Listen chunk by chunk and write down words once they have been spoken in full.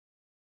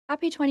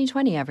Happy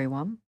 2020,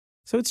 everyone.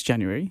 So it's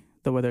January.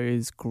 The weather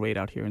is great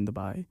out here in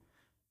Dubai. And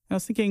I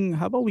was thinking,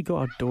 how about we go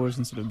outdoors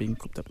instead of being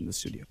cooped up in the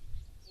studio?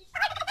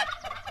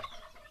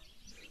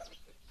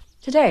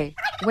 Today,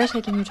 we're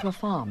taking you to a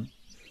farm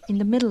in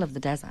the middle of the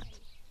desert.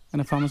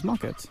 And a farmer's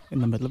market in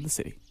the middle of the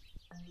city.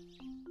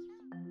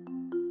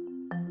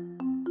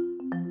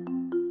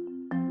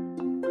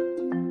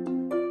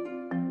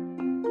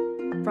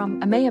 From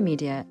Amaya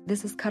Media,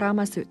 this is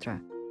Karama Sutra,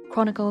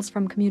 chronicles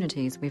from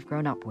communities we've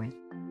grown up with.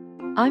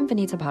 I'm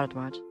Vanita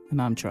Bharadwaj. And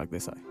I'm Chirag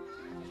Desai.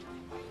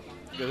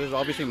 This is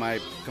obviously my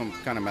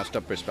kind of messed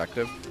up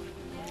perspective,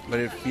 but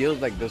it feels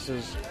like this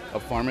is a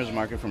farmer's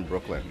market from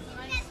Brooklyn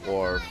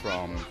or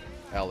from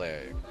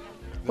LA.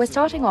 We're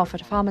starting off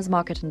at a farmer's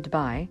market in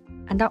Dubai,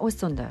 and that was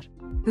Sundar,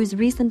 who's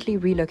recently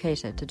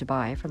relocated to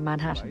Dubai from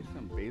Manhattan.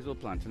 Some basil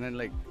plants, and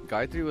then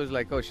Gayatri was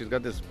like, oh, she's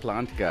got this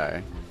plant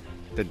guy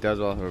that does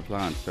all her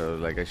plants,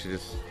 so I should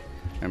just...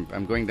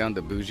 I'm going down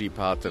the bougie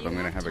path if I'm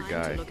going to have a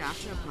guy. To look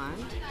after a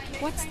plant?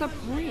 What's the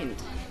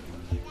point?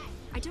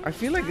 I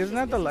feel like, isn't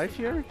that the life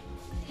here?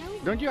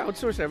 Don't you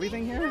outsource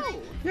everything here?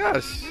 No.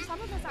 Yes. Some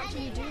of us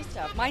actually do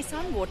stuff. My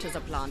son waters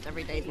a plant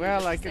every day.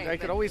 Well, I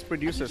could always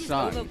produce a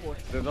son.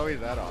 There's always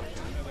that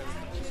option.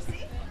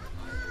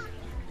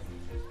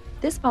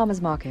 This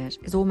farmer's market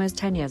is almost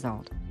 10 years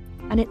old,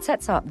 and it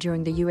sets up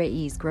during the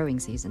UAE's growing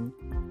season,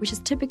 which is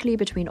typically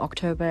between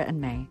October and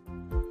May.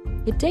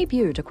 It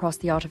debuted across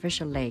the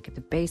artificial lake at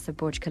the base of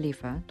Burj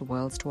Khalifa, the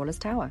world's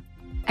tallest tower.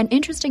 An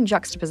interesting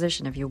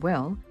juxtaposition, if you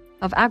will,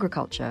 of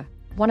agriculture,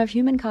 one of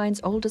humankind's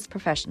oldest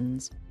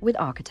professions, with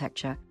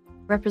architecture,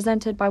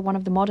 represented by one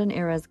of the modern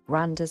era's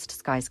grandest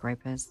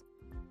skyscrapers.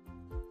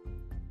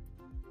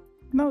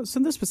 Now,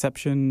 Sundar's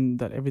perception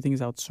that everything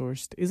is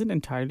outsourced isn't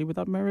entirely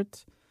without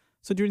merit.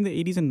 So during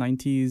the 80s and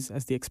 90s,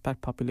 as the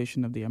expat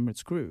population of the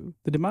Emirates grew,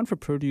 the demand for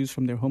produce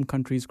from their home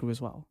countries grew as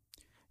well.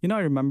 I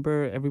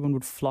remember everyone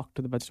would flock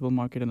to the vegetable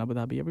market in Abu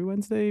Dhabi every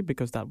Wednesday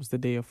because that was the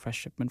day a fresh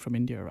shipment from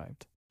India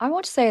arrived. I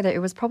want to say that it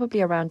was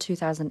probably around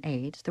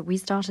 2008 that we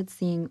started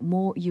seeing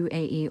more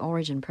UAE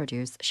origin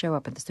produce show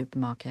up in the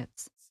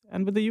supermarkets.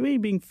 And with the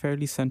UAE being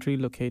fairly centrally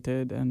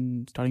located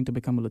and starting to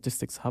become a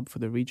logistics hub for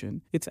the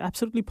region, it's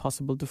absolutely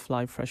possible to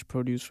fly fresh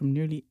produce from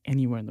nearly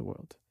anywhere in the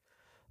world.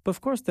 But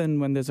of course,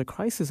 then when there's a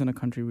crisis in a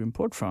country we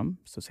import from,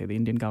 so say the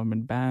Indian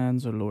government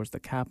bans or lowers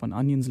the cap on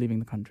onions leaving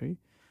the country,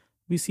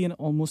 we see an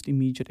almost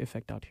immediate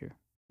effect out here.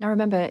 Now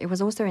remember, it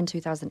was also in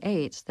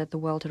 2008 that the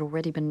world had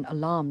already been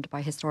alarmed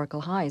by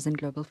historical highs in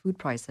global food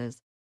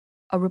prices.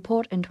 A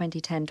report in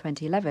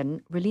 2010-2011,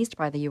 released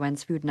by the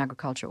UN's Food and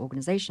Agriculture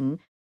Organization,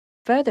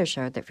 further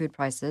showed that food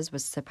prices were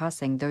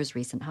surpassing those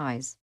recent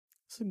highs.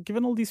 So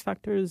given all these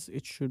factors,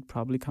 it should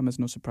probably come as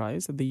no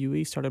surprise that the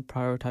UAE started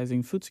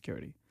prioritizing food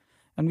security.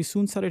 And we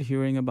soon started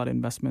hearing about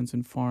investments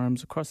in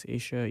farms across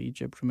Asia,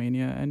 Egypt,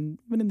 Romania, and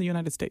even in the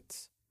United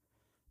States.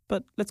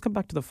 But let's come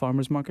back to the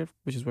farmers market,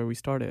 which is where we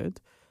started.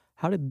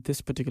 How did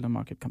this particular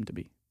market come to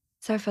be?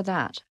 So for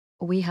that,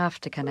 we have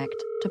to connect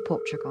to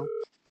Portugal.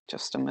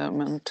 Just a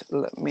moment.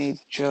 Let me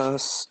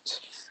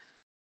just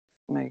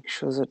make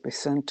sure that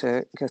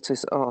Vicente gets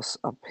his ass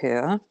up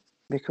here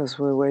because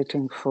we're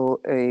waiting for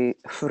a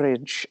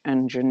fridge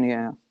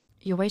engineer.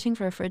 You're waiting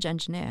for a fridge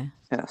engineer?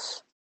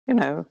 Yes.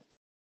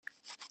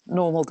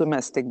 Normal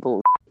domestic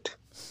bull.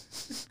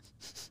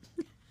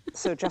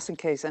 So just in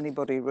case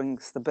anybody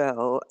rings the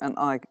bell and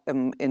I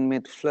am in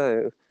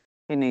mid-flow,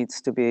 he needs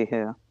to be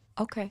here.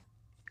 Okay.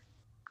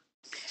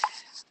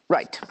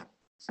 Right.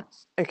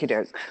 Okie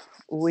doke.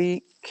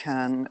 We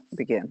can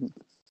begin.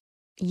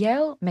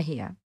 Yael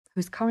Mejia,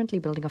 who's currently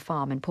building a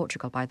farm in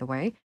Portugal, by the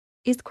way,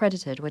 is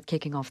credited with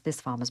kicking off this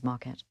farmer's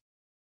market.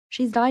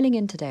 She's dialing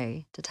in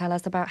today to tell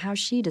us about how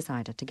she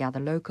decided to gather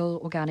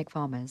local organic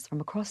farmers from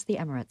across the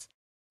Emirates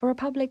for a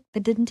public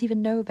that didn't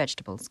even know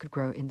vegetables could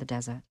grow in the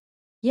desert.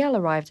 Yael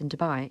arrived in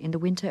Dubai in the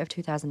winter of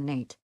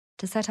 2008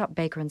 to set up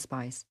Baker &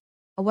 Spice,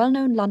 a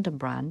well-known London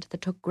brand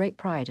that took great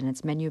pride in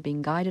its menu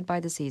being guided by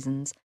the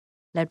seasons,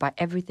 led by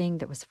everything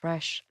that was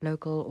fresh,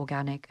 local,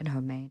 organic, and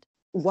homemade.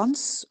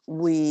 Once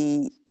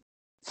we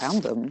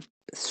found them,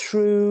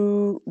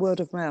 through word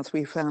of mouth,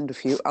 we found a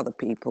few other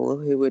people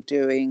who were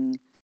doing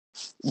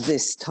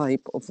this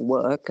type of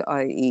work,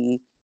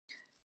 i.e.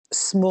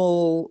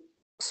 small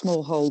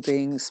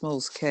holding,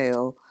 small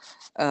scale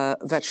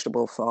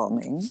vegetable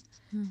farming.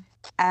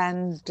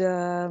 And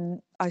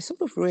I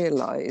sort of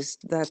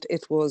realized that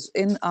it was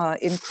in our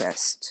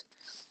interest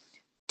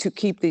to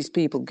keep these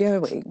people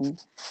going,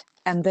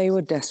 and they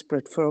were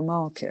desperate for a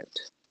market.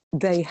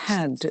 They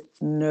had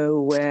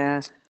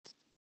nowhere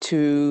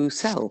to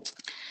sell.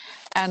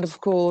 And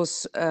of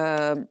course,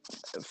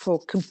 for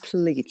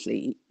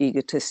completely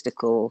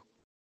egotistical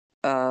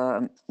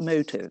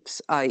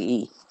motives,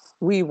 i.e.,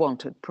 we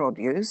wanted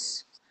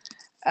produce.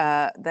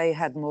 They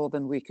had more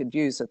than we could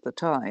use at the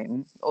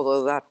time,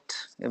 although that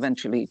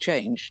eventually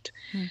changed.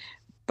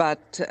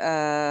 But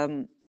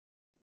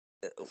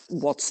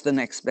what's the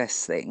next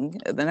best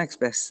thing? The next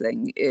best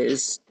thing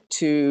is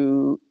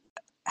to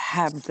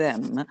have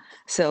them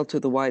sell to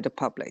the wider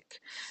public.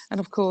 And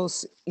of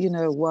course,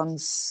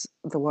 once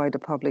the wider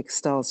public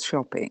starts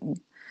shopping,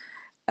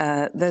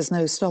 there's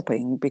no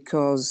stopping,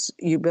 because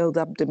you build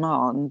up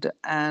demand,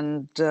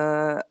 and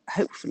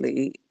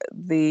hopefully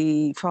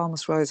the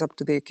farmers rise up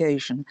to the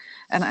occasion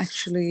and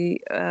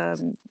actually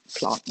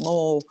plant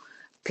more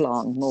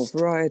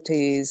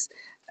varieties,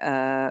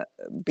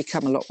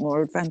 become a lot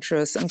more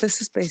adventurous. And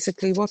this is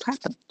basically what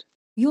happened.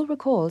 You'll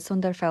recall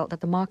Sundar felt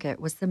that the market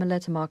was similar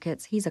to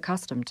markets he's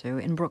accustomed to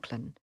in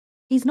Brooklyn.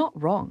 He's not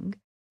wrong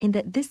in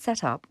that this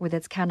setup with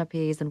its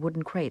canopies and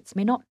wooden crates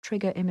may not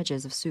trigger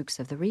images of souks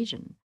of the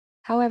region.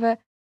 However,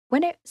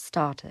 when it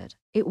started,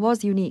 it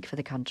was unique for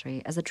the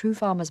country as a true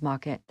farmers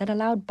market that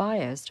allowed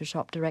buyers to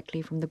shop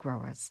directly from the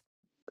growers.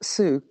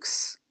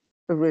 Souks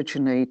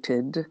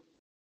originated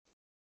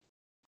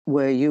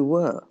where you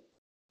were.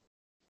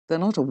 They're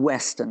not a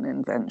Western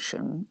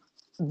invention.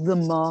 The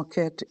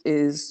market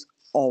is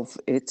of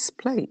its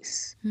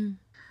place.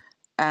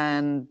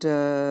 And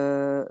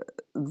the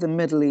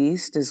Middle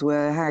East is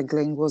where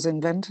haggling was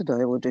invented,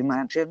 I would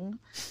imagine.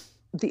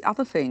 The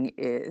other thing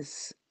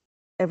is,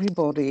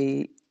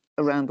 everybody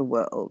around the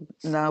world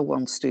now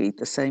wants to eat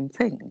the same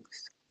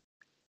things,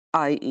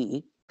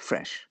 i.e.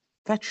 fresh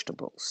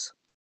vegetables.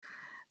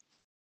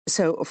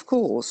 So, of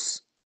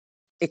course,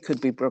 it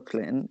could be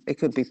Brooklyn, it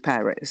could be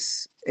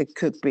Paris, it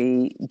could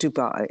be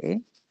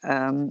Dubai,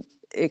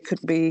 it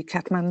could be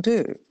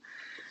Kathmandu.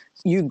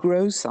 You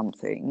grow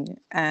something,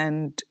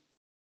 and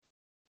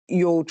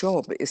your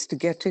job is to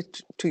get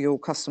it to your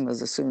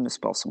customers as soon as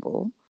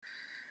possible,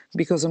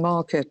 because a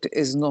market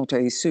is not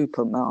a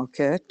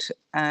supermarket,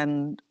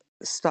 and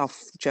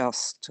stuff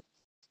just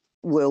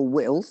will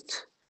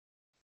wilt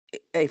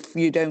if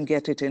you don't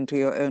get it into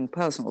your own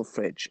personal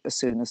fridge as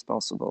soon as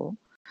possible.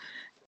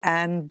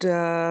 And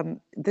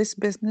this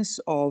business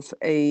of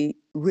a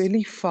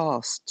really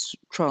fast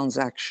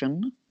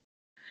transaction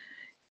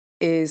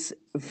is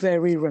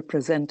very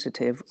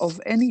representative of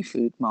any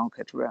food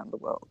market around the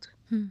world.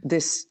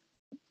 This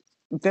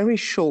very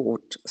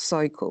short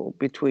cycle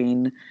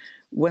between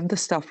when the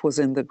stuff was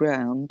in the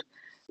ground,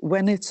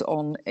 when it's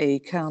on a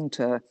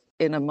counter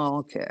in a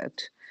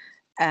market,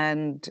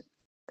 and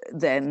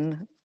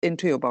then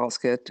into your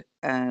basket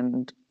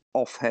and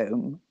off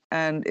home.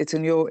 And it's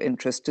in your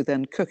interest to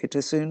then cook it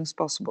as soon as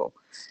possible.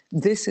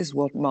 This is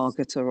what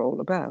markets are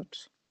all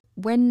about.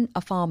 When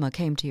a farmer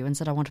came to you and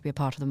said, I want to be a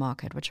part of the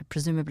market, which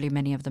presumably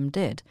many of them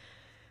did,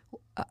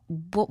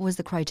 what was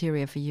the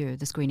criteria for you,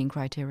 the screening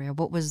criteria?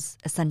 What was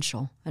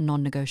essential and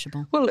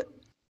non-negotiable? Well,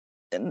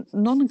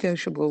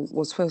 non-negotiable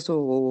was, first of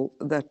all,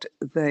 that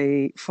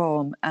they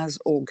farm as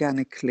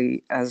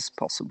organically as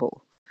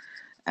possible.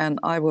 And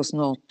I was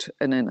not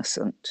an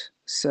innocent.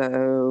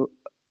 So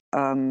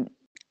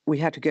we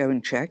had to go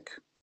and check.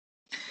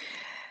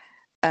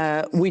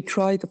 We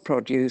try the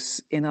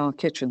produce in our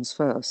kitchens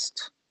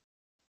first,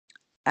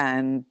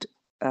 and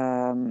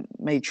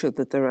made sure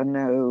that there are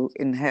no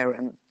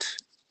inherent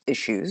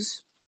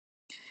issues.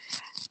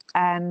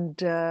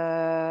 And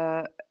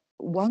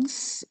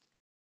once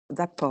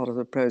that part of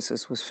the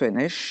process was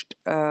finished,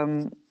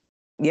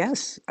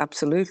 yes,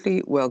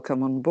 absolutely,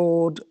 welcome on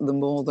board, the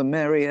more the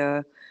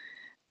merrier.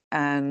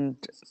 And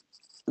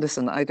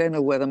listen, I don't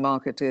know where the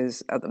market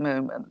is at the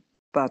moment,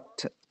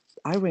 but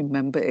I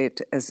remember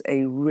it as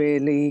a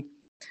really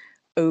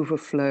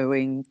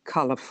overflowing,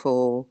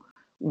 colourful,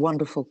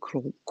 wonderful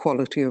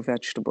quality of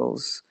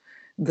vegetables.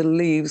 The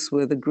leaves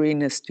were the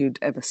greenest you'd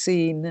ever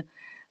seen.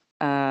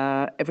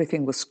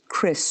 Everything was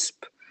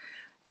crisp.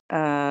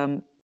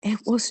 It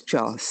was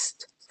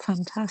just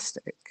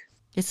fantastic.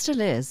 It still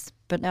is.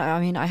 But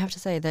I mean, I have to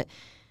say that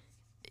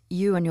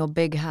you and your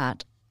big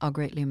hat are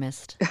greatly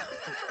missed.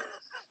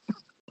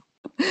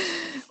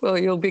 Well,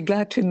 you'll be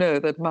glad to know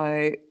that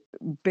my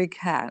big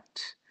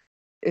hat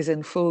is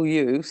in full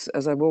use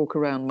as I walk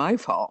around my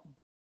farm.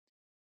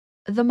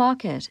 The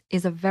market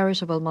is a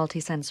veritable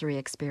multisensory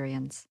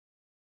experience.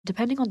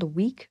 Depending on the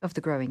week of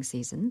the growing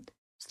season,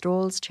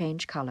 stalls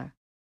change colour.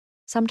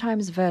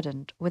 Sometimes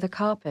verdant with a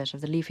carpet of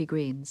the leafy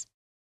greens,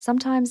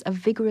 sometimes a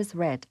vigorous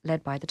red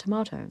led by the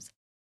tomatoes,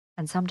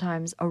 and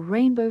sometimes a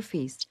rainbow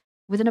feast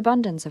with an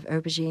abundance of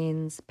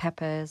aubergines,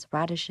 peppers,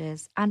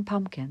 radishes, and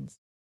pumpkins.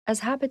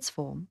 As habits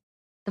form,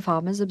 the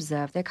farmers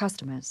observe their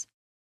customers.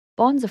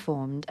 Bonds are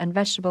formed, and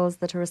vegetables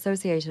that are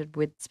associated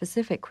with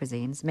specific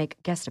cuisines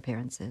make guest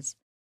appearances.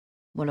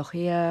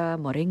 Molokhia,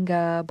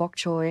 moringa, bok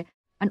choy,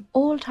 and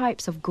all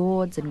types of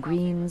gourds and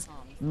greens,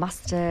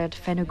 mustard,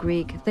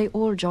 fenugreek, they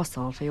all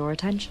jostle for your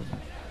attention.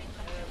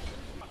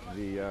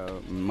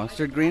 The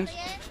mustard greens,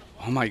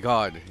 oh my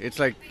God, it's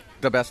like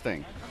the best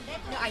thing.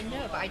 No, I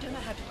know, but I don't know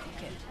how to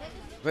cook it.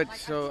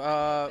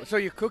 But so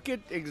you cook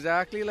it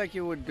exactly like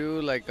you would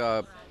do like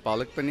a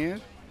palak paneer?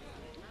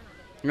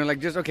 You know, like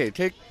just, okay,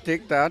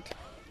 take that,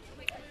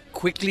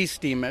 quickly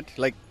steam it,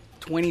 like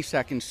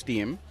 20-second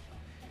steam,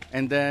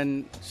 and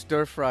then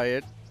stir fry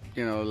it,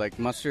 you know, like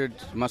mustard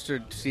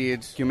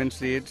seeds, cumin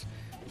seeds,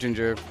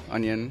 ginger,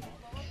 onion,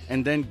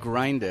 and then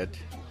grind it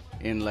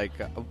in like,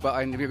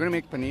 and we're going to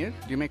make paneer.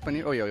 Do you make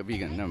paneer? Oh yeah,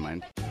 vegan, never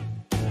mind.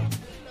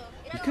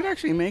 could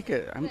actually make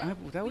it.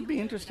 That would be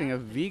interesting. A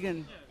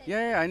vegan.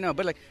 Yeah, I know.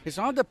 But like, it's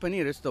not the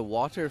paneer. It's the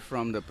water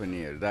from the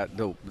paneer. That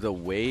the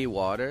whey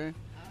water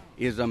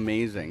is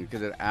amazing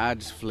because it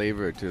adds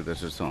flavor to the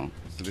sarson.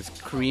 So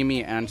it's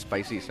creamy and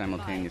spicy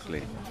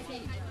simultaneously.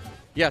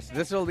 Yes,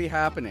 this will be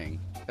happening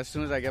as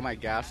soon as I get my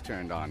gas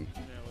turned on.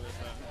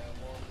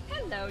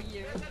 Hello,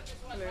 you.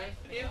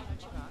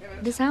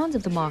 The sounds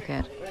of the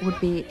market would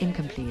be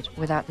incomplete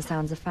without the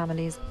sounds of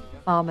families,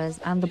 farmers,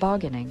 and the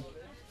bargaining.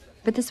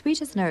 But the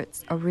sweetest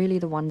notes are really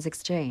the ones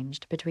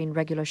exchanged between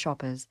regular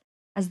shoppers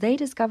as they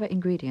discover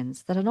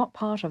ingredients that are not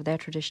part of their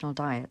traditional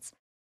diets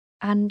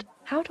and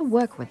how to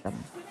work with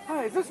them.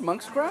 Hi, is this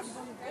monk's grass?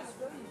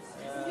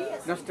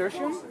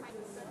 Nasturtium?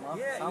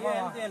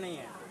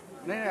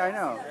 No, I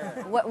know.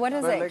 What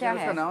is But it? like, क्या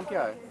उसका है? नाम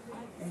क्या है?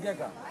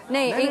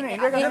 नहीं,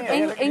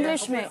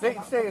 English में.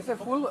 इससे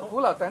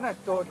फूल आता है ना,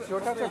 तो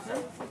छोटा सा,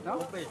 no?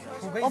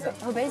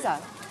 Hubeza.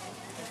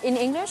 In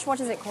English, what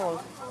is it called?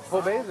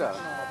 Hobeza.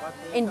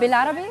 In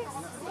Bilarabi?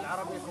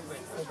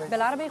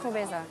 Bilarabi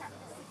Hubeza.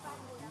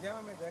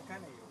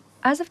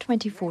 As of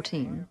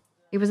 2014,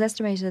 it was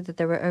estimated that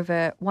there were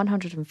over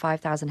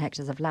 105,000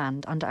 hectares of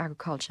land under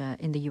agriculture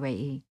in the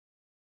UAE.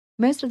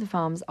 Most of the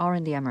farms are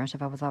in the Emirate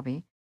of Abu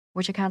Dhabi,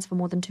 which accounts for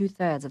more than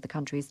 2/3 of the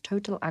country's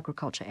total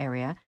agriculture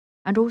area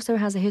and also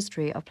has a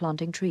history of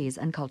planting trees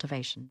and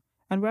cultivation.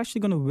 And we're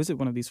actually going to visit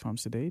one of these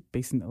farms today,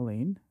 based in Al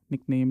Ain,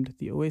 nicknamed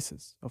the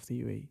Oasis of the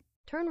UAE.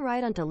 Turn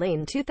right onto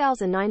lane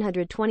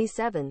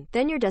 2927,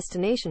 then your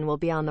destination will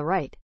be on the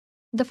right.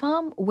 The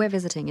farm we're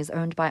visiting is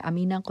owned by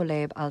Amina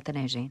Qulaib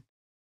Al-Taneji.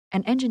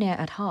 An engineer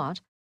at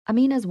heart,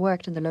 Amina has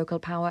worked in the local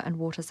power and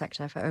water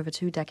sector for over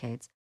 2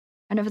 decades,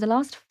 and over the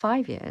last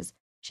 5 years,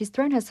 she's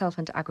thrown herself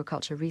into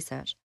agriculture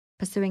research,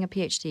 pursuing a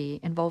PhD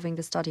involving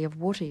the study of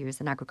water use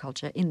in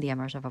agriculture in the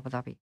Emirate of Abu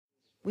Dhabi.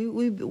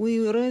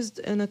 We raised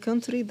in a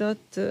country that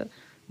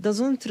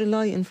doesn't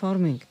rely on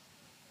farming,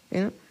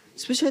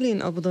 especially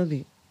in Abu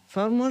Dhabi.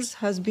 Farmers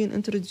has been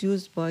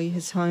introduced by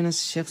His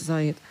Highness Sheikh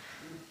Zayed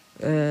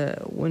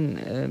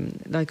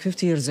like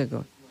 50 years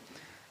ago.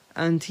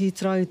 And he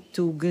tried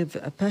to give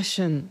a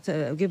passion,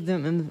 give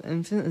them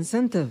an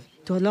incentive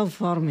to love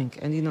farming.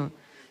 And,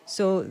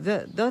 so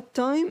that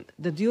time,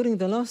 during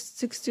the last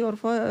 60 or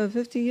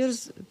 50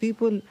 years,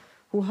 people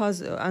who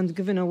has and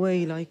given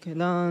away like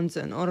lands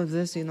and all of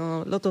this, a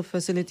lot of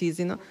facilities,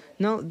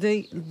 now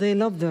they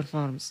love their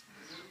farms.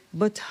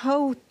 But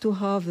how to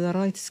have the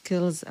right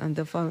skills and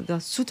the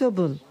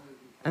suitable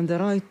and the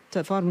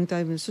right farming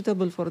type is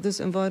suitable for this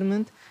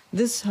environment,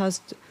 this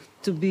has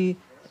to be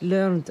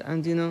learned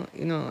and,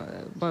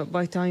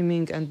 by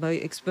timing and by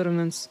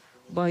experiments,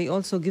 by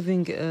also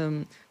giving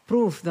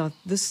proof that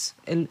this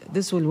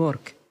will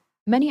work.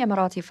 Many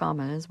Emirati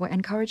farmers were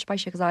encouraged by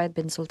Sheikh Zayed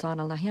bin Sultan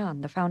Al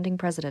Nahyan, the founding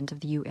president of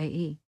the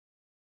UAE.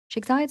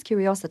 Sheikh Zayed's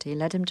curiosity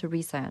led him to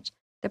research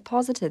that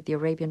posited the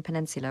Arabian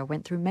Peninsula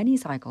went through many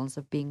cycles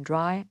of being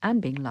dry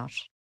and being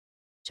lush.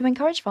 To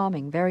encourage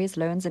farming, various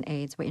loans and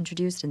aids were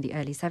introduced in the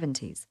early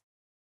 70s.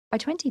 By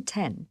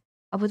 2010,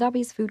 Abu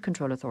Dhabi's Food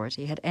Control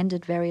Authority had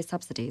ended various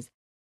subsidies,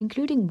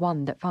 including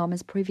one that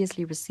farmers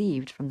previously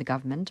received from the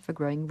government for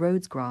growing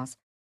Rhodes grass,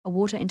 a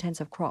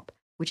water-intensive crop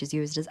which is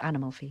used as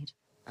animal feed.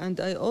 And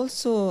I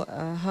also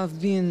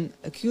have been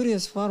a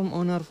curious farm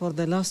owner for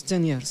the last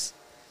 10 years.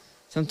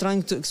 So I'm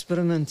trying to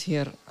experiment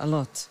here a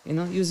lot,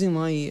 using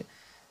my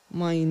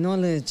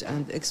knowledge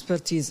and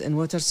expertise in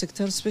water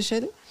sector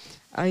especially.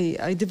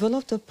 I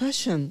developed a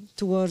passion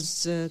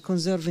towards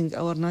conserving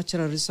our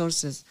natural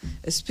resources,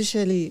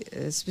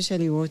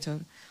 especially water,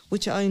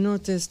 which I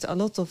noticed a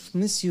lot of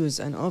misuse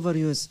and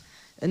overuse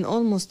in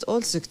almost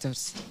all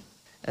sectors.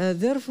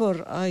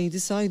 Therefore, I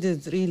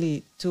decided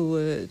really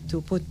to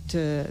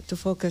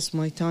focus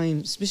my time,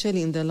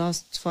 especially in the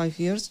last 5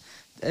 years,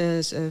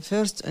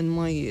 first in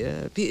my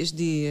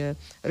PhD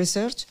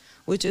research,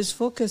 which is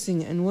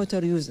focusing on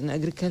water use in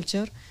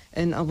agriculture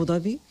in Abu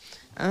Dhabi.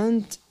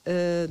 And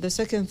the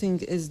second thing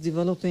is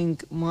developing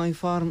my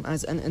farm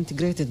as an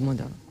integrated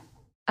model.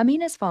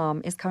 Amina's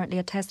farm is currently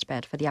a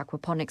testbed for the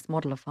aquaponics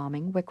model of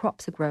farming, where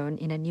crops are grown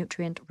in a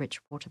nutrient-rich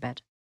waterbed.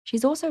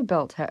 She's also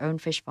built her own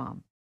fish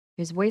farm,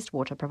 whose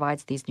wastewater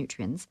provides these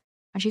nutrients,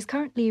 and she's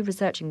currently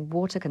researching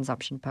water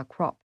consumption per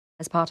crop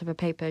as part of a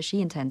paper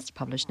she intends to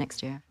publish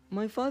next year.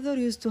 My father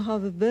used to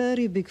have a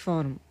very big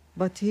farm,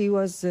 but he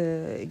was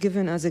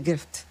given as a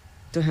gift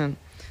to him.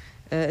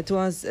 It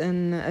was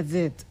in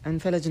Adid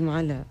and Falaj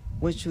al-Mu'alla,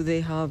 which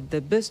they have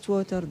the best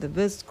water, the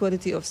best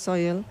quality of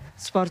soil.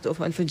 It's part of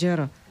Al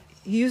Fujara.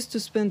 He used to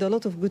spend a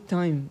lot of good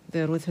time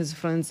there with his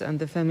friends and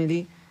the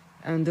family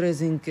and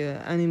raising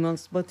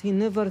animals, but he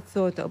never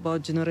thought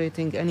about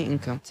generating any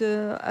income.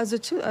 As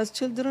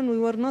children, we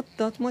were not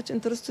that much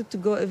interested to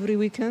go every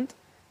weekend.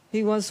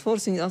 He was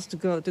forcing us to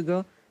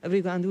go every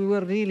weekend, and we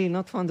were really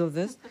not fond of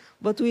this.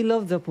 But we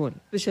loved the pool,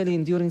 especially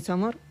during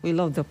summer. We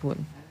loved the pool.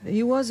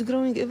 He was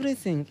growing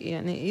everything,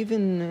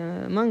 even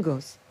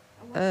mangoes,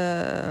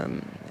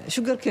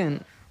 sugarcane.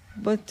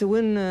 But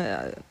when,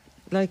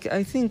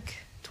 I think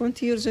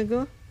 20 years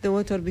ago, the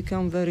water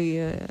became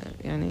very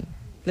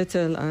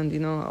little, and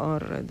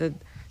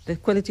the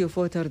quality of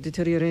water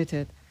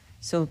deteriorated,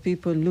 so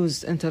people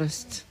lose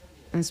interest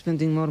in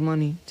spending more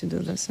money to do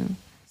the same.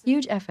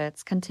 Huge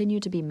efforts continue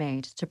to be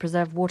made to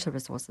preserve water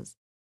resources,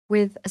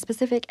 with a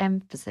specific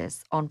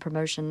emphasis on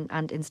promotion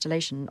and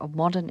installation of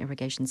modern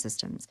irrigation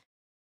systems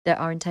that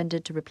are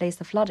intended to replace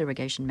the flood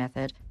irrigation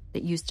method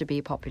that used to be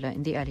popular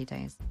in the early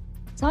days.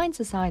 Science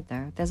aside,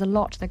 though, there's a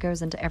lot that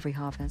goes into every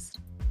harvest.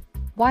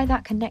 Why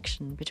that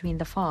connection between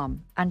the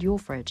farm and your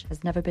fridge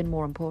has never been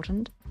more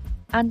important,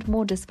 and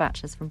more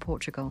dispatches from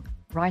Portugal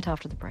right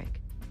after the break.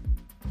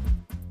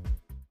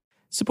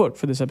 Support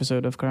for this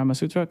episode of Karama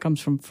Sutra comes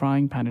from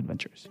Frying Pan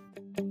Adventures.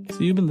 So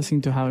you've been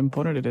listening to how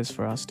important it is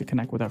for us to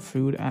connect with our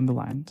food and the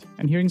land,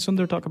 and hearing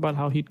Sundar talk about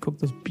how he'd cook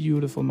those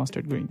beautiful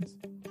mustard greens.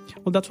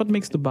 Well, that's what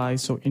makes Dubai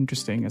so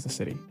interesting as a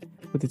city,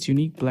 with its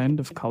unique blend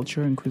of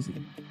culture and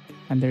cuisine.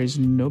 And there is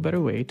no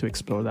better way to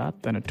explore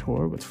that than a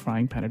tour with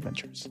Frying Pan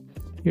Adventures.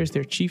 Here's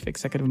their chief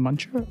executive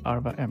muncher,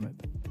 Arva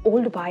Ahmed.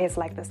 Old Dubai is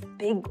like this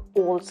big,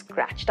 old,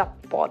 scratched up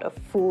pot of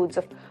foods,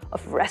 of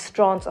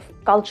restaurants, of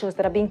cultures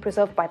that are being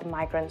preserved by the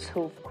migrants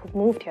who've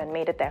moved here and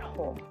made it their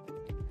home.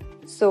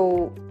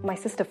 So my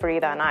sister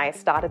Farida and I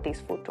started these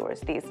food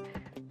tours, these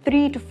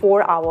 3 to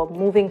 4 hour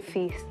moving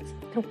feasts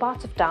through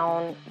parts of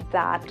town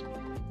that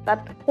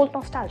hold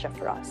nostalgia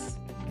for us.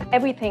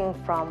 Everything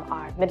from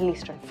our Middle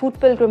Eastern food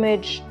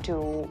pilgrimage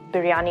to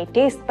biryani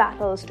taste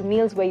battles to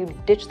meals where you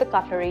ditch the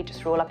cutlery,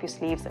 just roll up your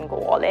sleeves and go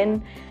all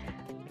in.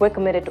 We're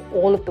committed to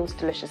all of those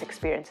delicious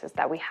experiences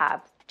that we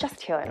have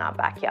just here in our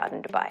backyard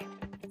in Dubai.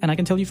 And I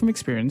can tell you from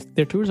experience,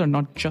 their tours are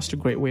not just a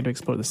great way to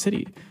explore the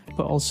city,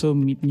 but also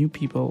meet new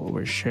people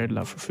over a shared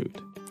love for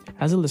food.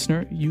 As a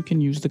listener, you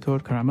can use the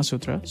code Karama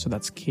Sutra, so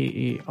that's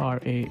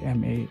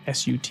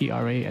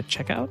KARAMASUTRA at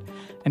checkout,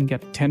 and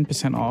get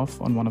 10%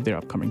 off on one of their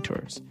upcoming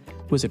tours.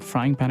 Visit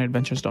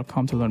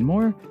fryingpanadventures.com to learn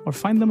more, or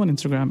find them on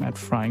Instagram at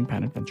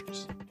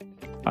fryingpanadventures.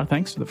 Our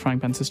thanks to the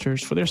Frying Pan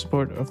sisters for their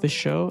support of this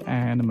show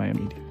and Maya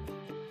Media.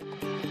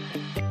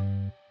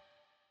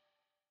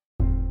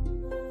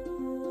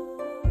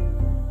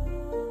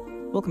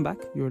 Welcome back.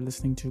 You're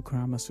listening to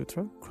Karama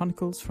Sutra,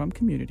 Chronicles from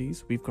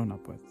Communities We've Grown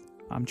Up With.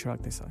 I'm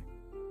Chirag Desai.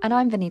 And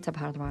I'm Vinita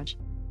Bharadwaj.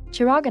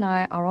 Chirag and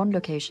I are on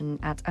location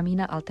at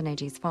Amina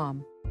Altaneji's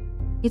farm.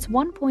 It's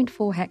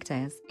 1.4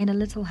 hectares in a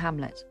little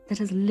hamlet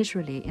that is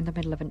literally in the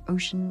middle of an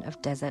ocean of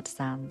desert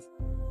sands.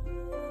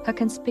 Her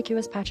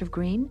conspicuous patch of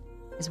green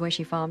is where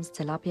she farms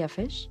tilapia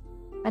fish,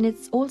 and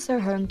it's also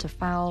home to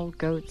fowl,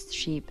 goats,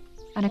 sheep,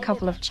 and a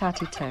couple of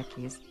chatty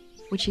turkeys,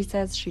 which she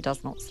says she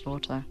does not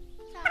slaughter.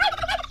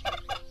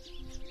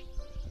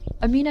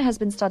 Amina has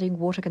been studying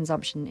water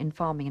consumption in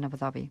farming in Abu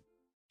Dhabi.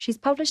 She's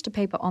published a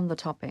paper on the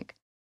topic,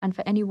 and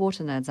for any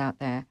water nerds out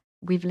there,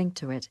 we've linked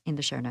to it in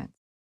the show notes.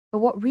 But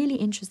what really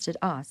interested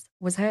us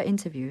was her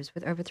interviews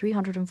with over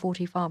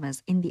 340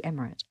 farmers in the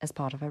Emirate as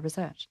part of her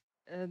research.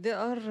 There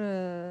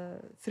are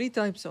 3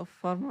 types of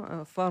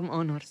farm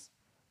owners.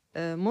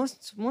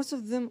 Most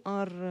of them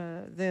are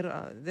they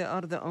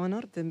are the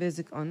owner, the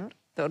basic owner,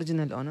 the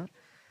original owner.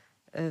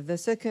 The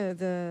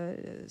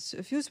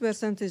few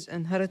percentage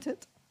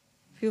inherited,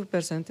 few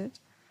percentage,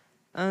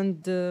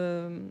 and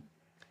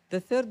the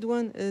third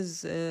one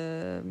is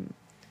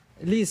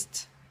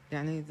leased.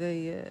 Yani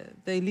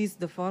they lease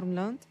the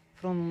farmland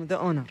from the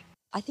owner.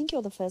 I think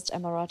you're the first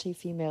Emirati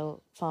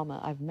female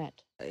farmer I've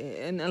met.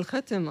 In Al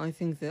Khatam, I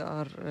think there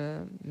are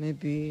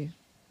maybe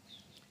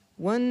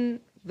one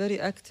very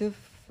active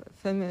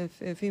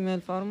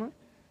female farmer.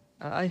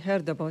 I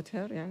heard about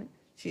her. Yani.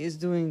 She is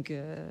doing.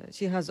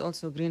 She has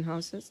also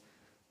greenhouses,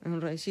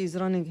 and she's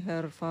running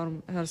her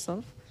farm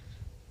herself.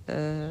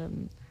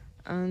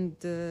 And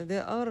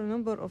there are a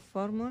number of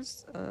farmers,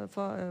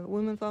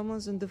 women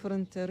farmers in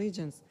different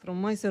regions. From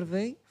my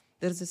survey,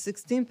 there's a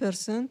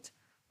 16%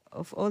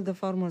 of all the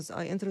farmers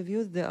I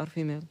interviewed, they are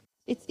female.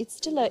 It's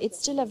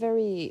still a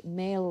very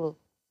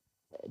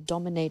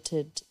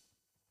male-dominated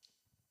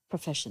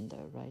profession,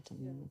 though, right? I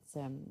mean,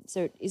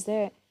 so is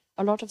there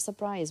a lot of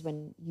surprise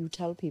when you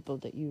tell people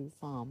that you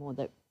farm, or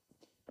that?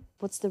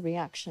 What's the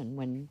reaction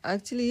when?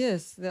 Actually,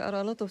 yes, there are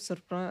a lot of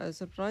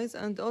surprise,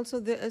 and also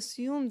they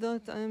assume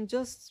that I am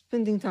just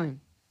spending time.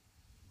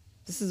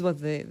 This is what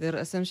their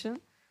assumption.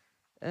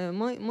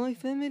 My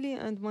family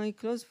and my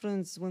close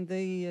friends, when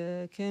they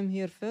came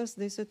here first,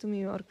 they said to me,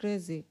 "You are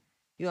crazy.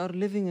 You are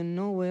living in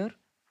nowhere.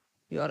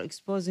 You are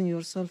exposing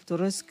yourself to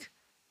risk,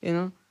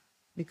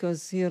 because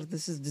here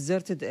this is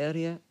deserted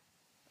area,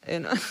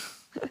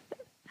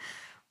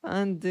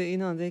 And,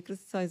 they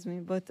criticize me.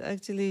 But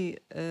actually,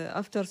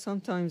 after some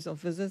times of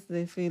visits,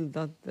 they feel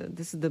that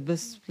this is the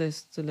best place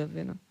to live,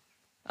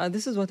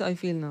 This is what I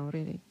feel now,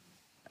 really.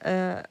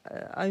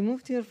 I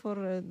moved here for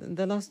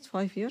the last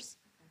 5 years.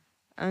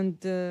 And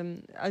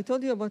I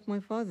told you about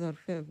my father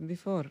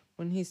before.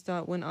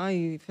 When I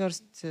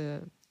first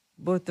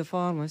bought the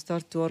farm, I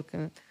started to work.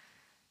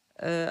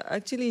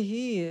 Actually,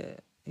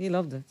 he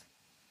loved it.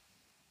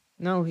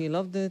 Now he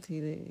loved it.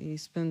 He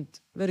spent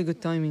very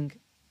good time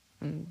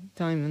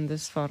in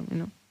this farm,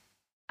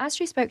 As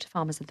she spoke to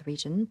farmers in the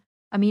region,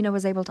 Amina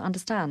was able to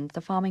understand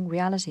the farming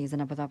realities in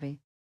Abu Dhabi.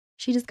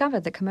 She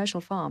discovered that commercial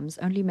farms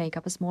only make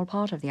up a small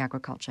part of the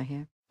agriculture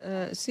here.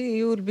 See,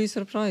 you will be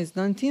surprised.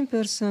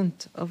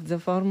 19% of the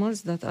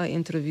farmers that I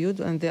interviewed,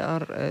 and there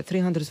are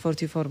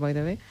 344 by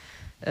the way,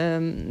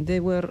 they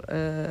were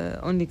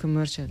only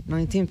commercial.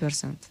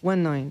 19%,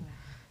 19.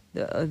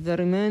 The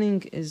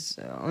remaining is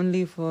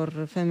only for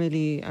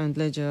family and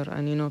leisure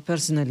and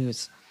personal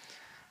use.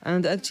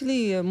 And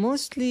actually,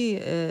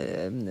 mostly,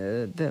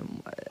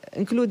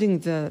 including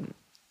the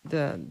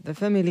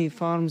family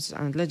farms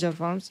and leisure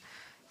farms,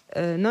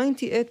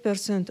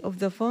 98% of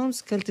the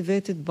farms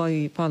cultivated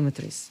by palm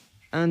trees,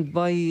 and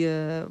by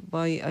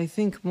I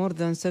think more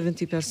than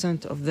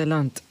 70% of the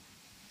land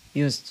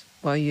used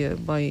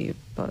by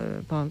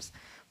palms.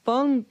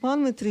 Palm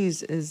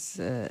trees is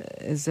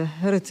a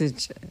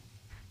heritage.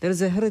 There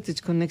is a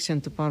heritage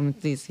connection to palm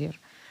trees here,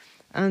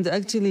 and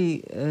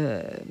actually,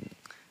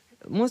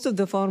 most of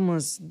the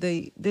farmers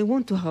they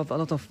want to have a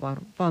lot of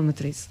palm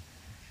trees.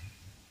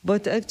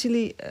 But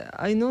actually,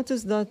 I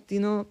noticed that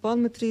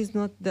palm trees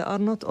they are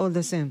not all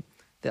the same.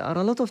 There are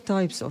a lot of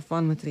types of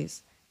palm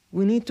trees.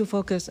 We need to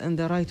focus on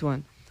the right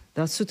one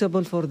that's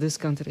suitable for this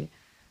country.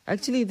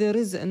 Actually, there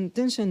is an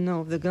intention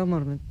now of the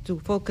government to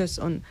focus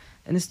on,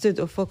 instead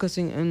of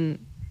focusing on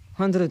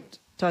 100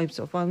 types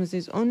of palm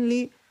trees,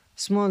 only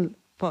small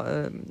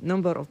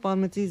number of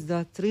palm trees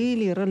that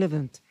really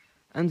relevant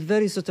and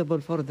very suitable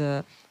for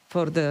the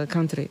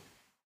country.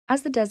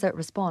 As the desert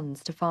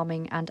responds to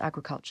farming and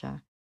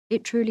agriculture,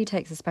 it truly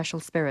takes a special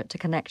spirit to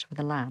connect with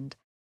the land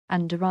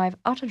and derive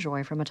utter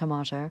joy from a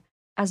tomato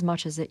as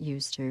much as it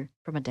used to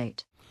from a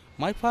date.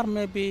 My farm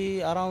may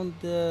be around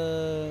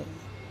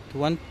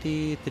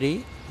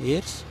 23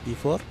 years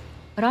before.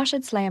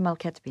 Rashid Slayem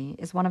Al-Ketbi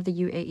is one of the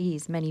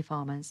UAE's many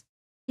farmers.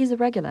 He's a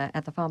regular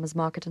at the farmers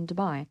market in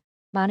Dubai,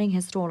 manning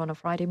his stall on a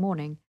Friday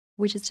morning,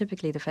 which is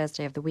typically the first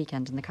day of the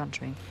weekend in the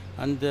country.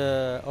 And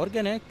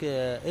organic,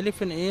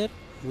 elephant ear,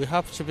 we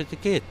have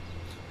certificate,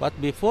 but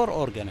before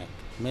organic.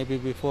 Maybe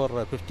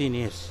before 15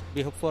 years.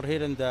 Before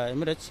here in the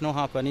Emirates, no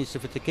have any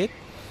certificate,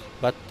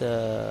 but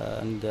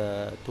in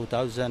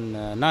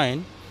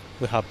 2009,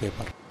 we have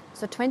paper.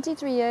 So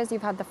 23 years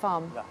you've had the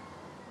farm. Yeah.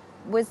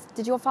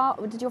 Did your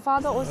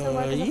father also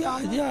work in the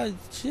farm? Yeah,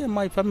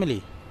 my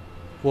family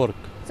work.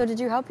 So did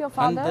you help your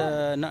father?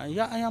 And,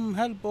 I am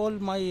help all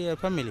my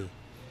family.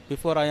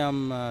 Before I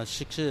am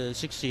 6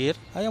 years,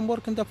 I am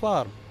working the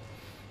farm.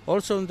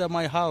 Also in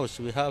my house,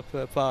 we have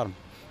a farm.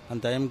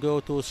 And I am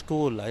go to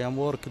school. I am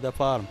work the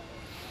farm.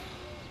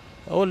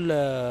 All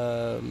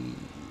I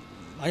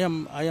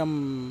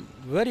am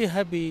very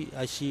happy.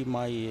 I see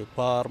my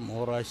farm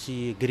or I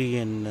see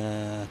green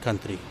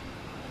country.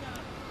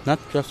 Not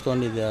just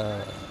only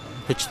the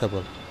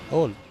vegetable.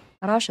 All.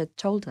 Rashid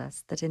told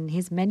us that in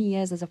his many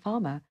years as a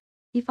farmer,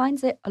 he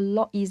finds it a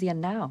lot easier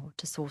now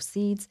to source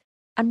seeds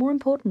and, more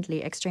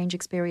importantly, exchange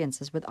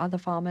experiences with other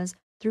farmers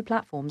through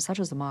platforms such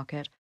as the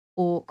market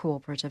or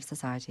cooperative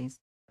societies.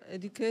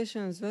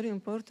 Education is very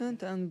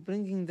important, and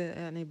breaking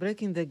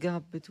the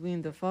gap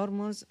between the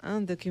farmers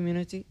and the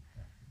community,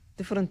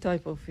 different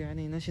type of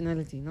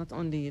nationality, not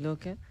only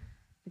local,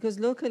 because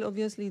local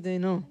obviously they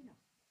know,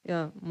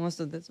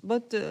 most of this.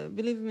 But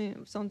believe me,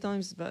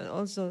 sometimes, but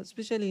also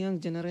especially young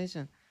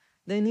generation,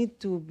 they need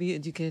to be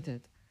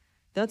educated.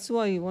 That's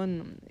why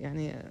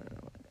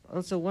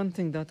also one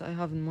thing that I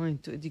have in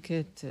mind to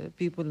educate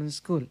people in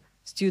school,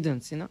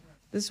 students.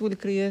 This will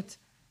create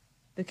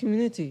the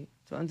community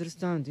to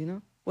understand,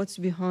 what's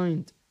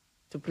behind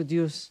to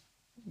produce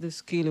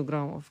this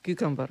kilogram of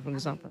cucumber, for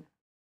example.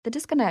 The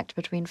disconnect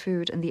between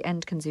food and the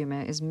end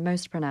consumer is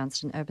most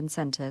pronounced in urban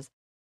centres,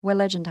 where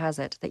legend has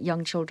it that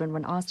young children,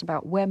 when asked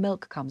about where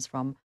milk comes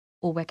from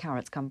or where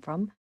carrots come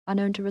from, are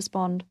known to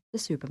respond, the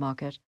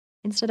supermarket,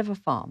 instead of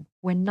a farm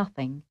where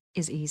nothing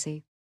is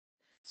easy.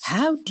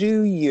 How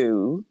do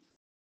you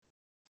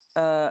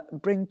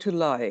bring to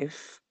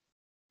life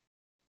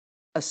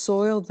a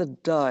soil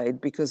that died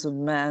because of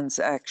man's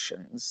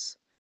actions,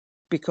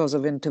 because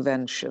of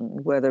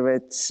intervention, whether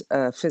it's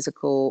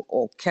physical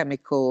or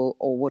chemical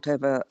or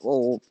whatever,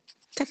 or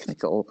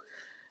technical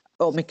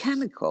or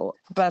mechanical,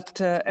 but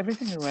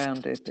everything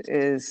around it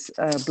is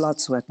blood,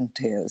 sweat and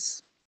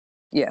tears.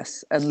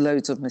 Yes, and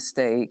loads of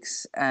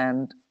mistakes,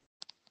 and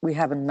we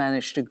haven't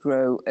managed to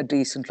grow a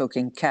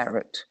decent-looking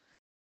carrot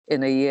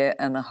in a year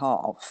and a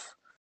half.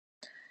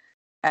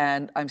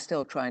 And I'm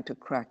still trying to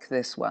crack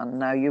this one.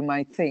 Now, you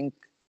might think,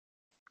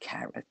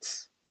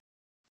 carrots,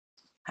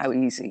 how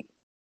easy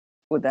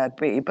would that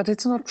be? But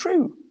it's not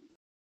true.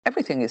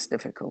 Everything is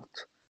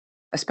difficult,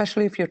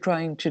 especially if you're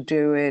trying to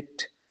do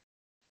it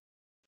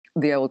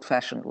the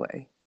old-fashioned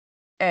way.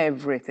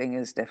 Everything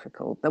is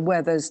difficult. The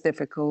weather is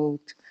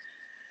difficult.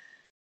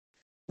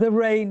 The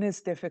rain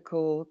is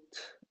difficult.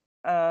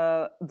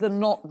 The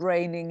not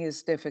raining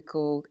is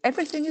difficult.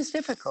 Everything is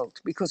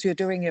difficult because you're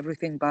doing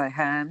everything by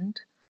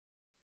hand.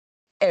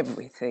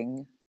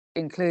 Everything,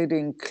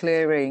 including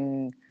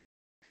clearing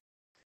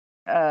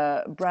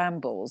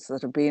brambles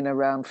that have been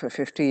around for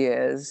 50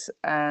 years,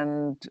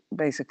 and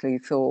basically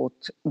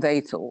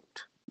they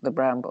thought, the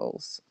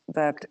brambles,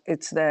 that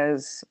it's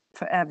theirs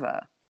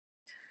forever.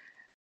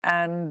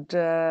 And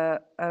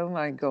oh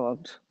my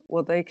God,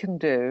 what they can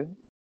do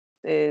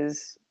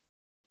is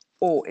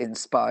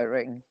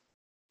awe-inspiring.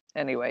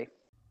 Anyway.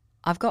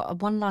 I've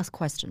got one last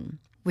question,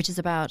 which is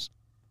about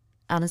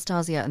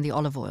Anastasia and the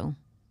olive oil.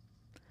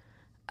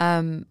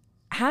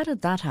 How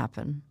did that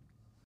happen?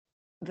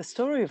 The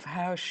story of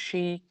how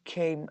she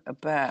came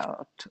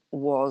about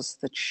was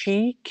that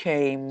she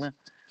came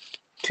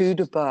to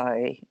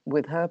Dubai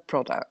with her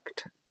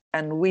product,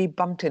 and we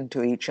bumped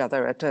into each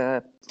other at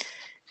a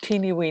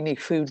teeny-weeny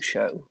food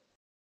show.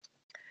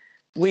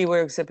 We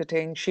were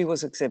exhibiting, she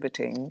was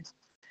exhibiting,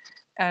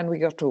 and we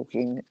got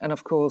talking. And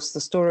of course, the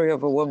story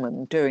of a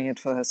woman doing it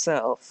for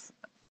herself,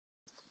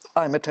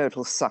 I'm a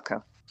total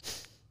sucker.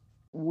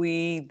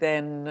 We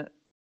then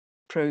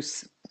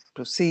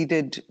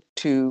proceeded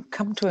to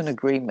come to an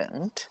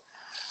agreement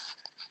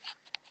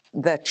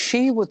that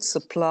she would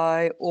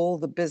supply all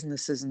the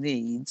business's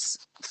needs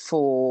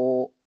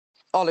for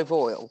olive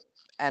oil,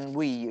 and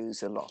we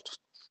use a lot.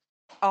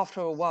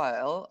 After a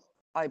while,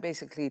 I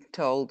basically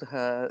told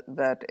her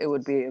that it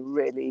would be a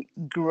really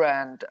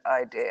grand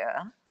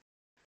idea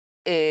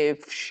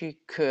if she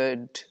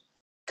could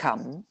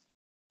come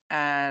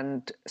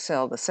and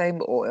sell the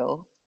same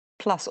oil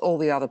plus all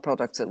the other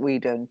products that we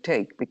don't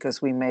take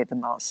because we made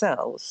them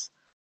ourselves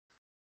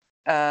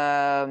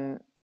in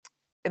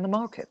the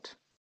market.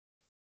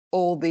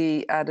 All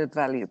the added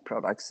value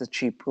products that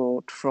she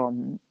brought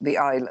from the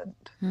island.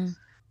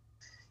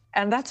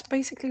 And that's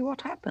basically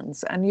what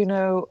happens. And, you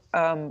know,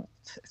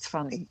 it's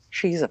funny,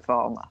 she's a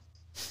farmer.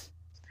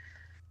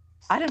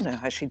 I don't know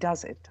how she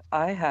does it.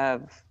 I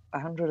have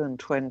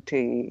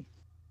 120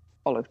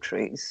 olive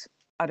trees.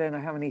 I don't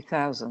know how many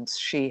thousands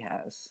she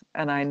has.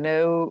 And I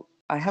know,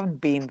 I haven't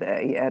been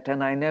there yet,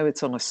 and I know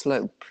it's on a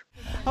slope.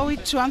 Oh,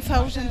 it's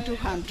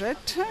 1,200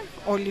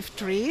 olive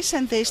trees,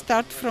 and they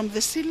start from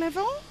the sea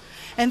level,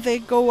 and they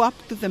go up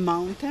to the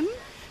mountain.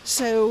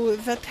 So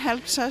that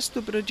helps us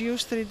to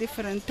produce 3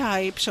 different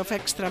types of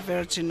extra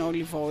virgin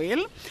olive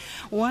oil.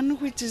 One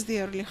which is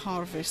the early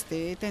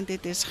harvested, and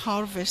it is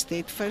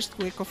harvested first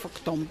week of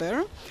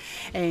October,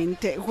 and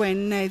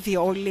when the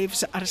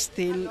olives are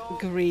still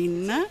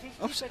green.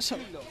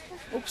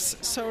 Oops,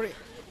 sorry.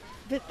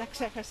 Δεν τα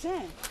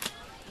ξέχασε.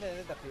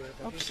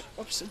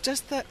 Oops,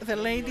 just the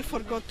lady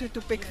forgot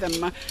to pick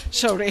them.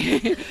 Sorry.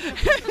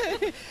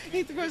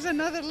 It was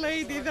another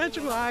lady, that's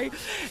why.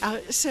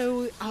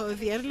 So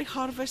the early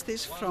harvest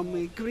is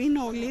from green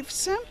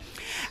olives.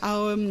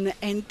 And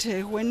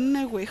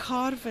when we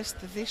harvest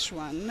this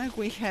one,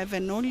 we have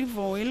an olive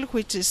oil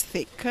which is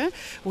thick.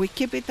 We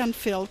keep it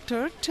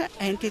unfiltered,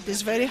 and it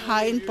is very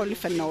high in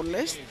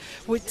polyphenols,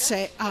 which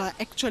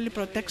actually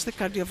protects the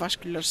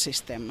cardiovascular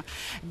system.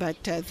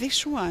 But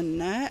this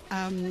one,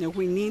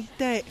 we need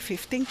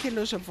 15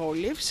 kilos of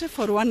olives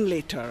for 1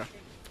 liter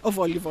of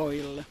olive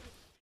oil.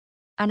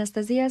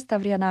 Anastasia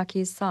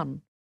Stavrianaki's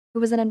son, who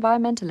was an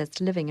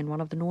environmentalist living in one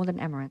of the Northern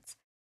Emirates,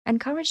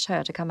 encouraged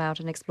her to come out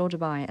and explore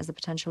Dubai as a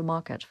potential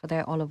market for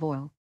their olive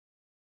oil.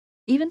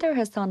 Even though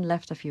her son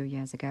left a few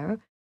years ago,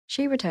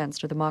 she returns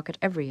to the market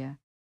every year,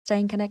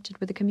 staying connected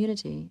with the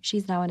community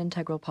she's now an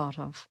integral part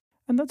of.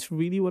 And that's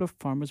really what a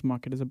farmer's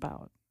market is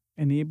about.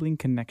 Enabling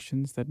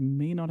connections that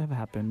may not have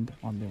happened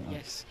on their own.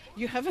 Yes,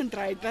 you haven't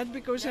tried that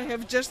because I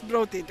have just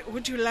brought it.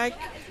 Would you like?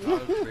 Oh,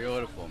 it's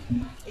beautiful.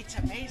 It's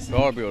amazing.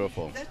 Oh,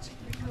 beautiful. That's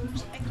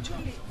because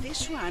actually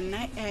this one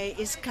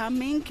is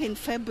coming in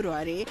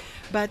February,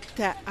 but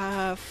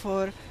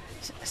for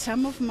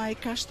some of my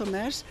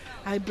customers,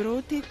 I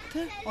brought it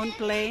on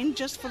plane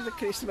just for the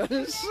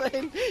Christmas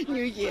and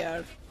New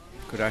Year.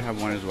 Could I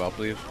have one as well,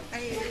 please?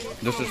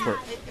 This is for.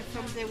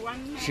 From the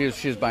one.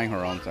 She's buying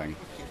her own thing.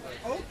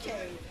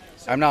 Okay.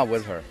 I'm not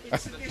with her.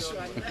 It's this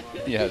one.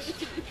 Yes.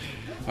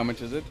 How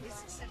much is it?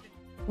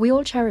 We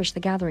all cherish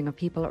the gathering of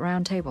people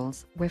around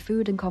tables, where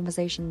food and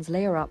conversations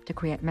layer up to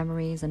create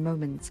memories and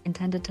moments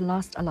intended to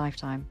last a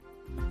lifetime.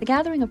 The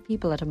gathering of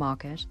people at a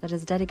market that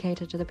is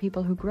dedicated to the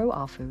people who grow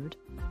our food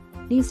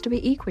needs to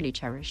be equally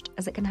cherished,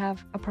 as it can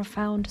have a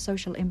profound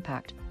social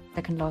impact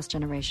that can last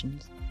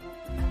generations.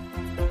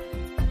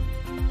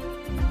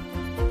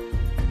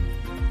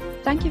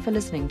 Thank you for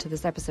listening to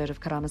this episode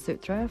of Karama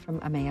Sutra from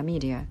Ameya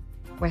Media.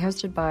 We're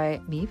hosted by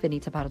me,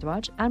 Vinita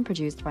Bharadwaj, and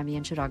produced by me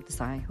and Chirag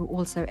Desai, who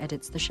also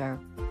edits the show,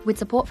 with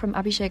support from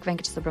Abhishek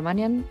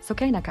Venkatesubramanian,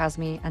 Sukaina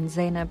Kazmi, and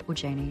Zainab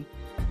Ujjaini.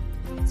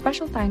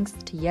 Special thanks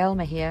to Yael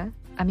Mehia,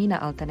 Amina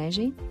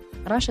Altaneji,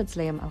 Rashid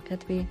Slayem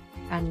Al-Kitbi,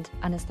 and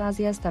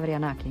Anastasia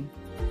Stavrianaki.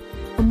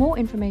 For more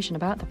information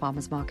about the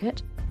Farmers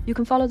Market, you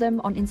can follow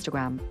them on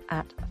Instagram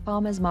at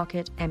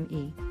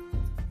farmersmarketme.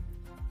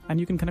 And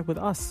you can connect with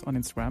us on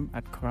Instagram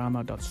at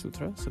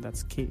karama.sutra, so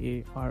that's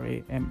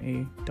karama.sutra,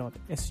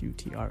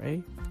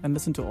 and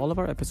listen to all of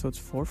our episodes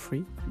for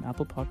free on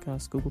Apple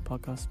Podcasts, Google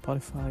Podcasts,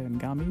 Spotify, and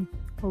Gami,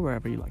 or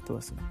wherever you like to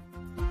listen.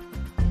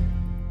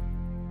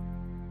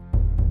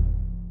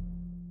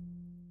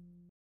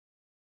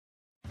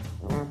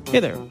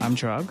 Hey there, I'm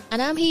Chirag.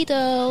 And I'm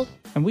Hidel.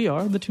 And we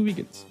are The Two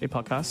Vegans, a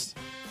podcast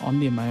on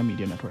the Ameya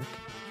Media Network.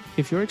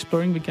 If you're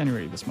exploring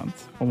Veganuary this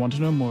month or want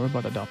to know more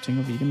about adopting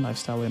a vegan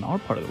lifestyle in our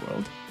part of the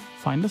world,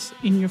 Find us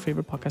in your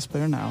favorite podcast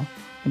player now,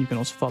 and you can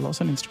also follow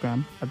us on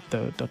Instagram at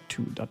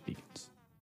the.2.vegans.